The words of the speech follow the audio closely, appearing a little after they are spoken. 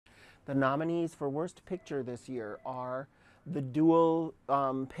The nominees for Worst Picture this year are the dual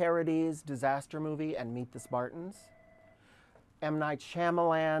parodies Disaster Movie and Meet the Spartans. M. Night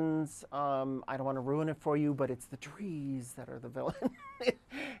Shyamalan's, I don't want to ruin it for you, but it's the trees that are the villain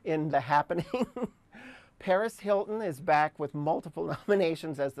in The Happening. Paris Hilton is back with multiple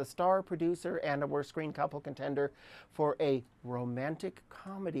nominations as the star, producer, and a worst screen couple contender for a romantic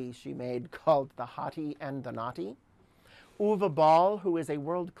comedy she made called The Hottie and The Nottie. Uwe Ball, who is a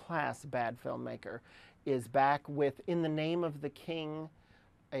world-class bad filmmaker, is back with In the Name of the King,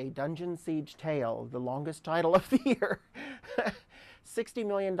 a dungeon siege tale, the longest title of the year. $60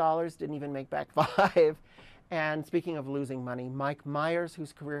 million, didn't even make back 5. And speaking of losing money, Mike Myers,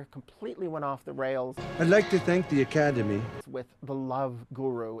 whose career completely went off the rails. I'd like to thank the Academy. With The Love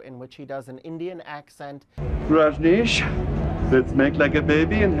Guru, in which he does an Indian accent. Rajneesh, let's make like a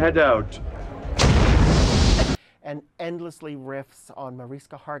baby and head out. And endlessly riffs on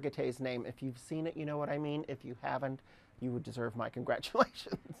Mariska Hargitay's name. If you've seen it, you know what I mean. If you haven't, you would deserve my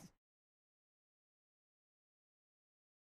congratulations.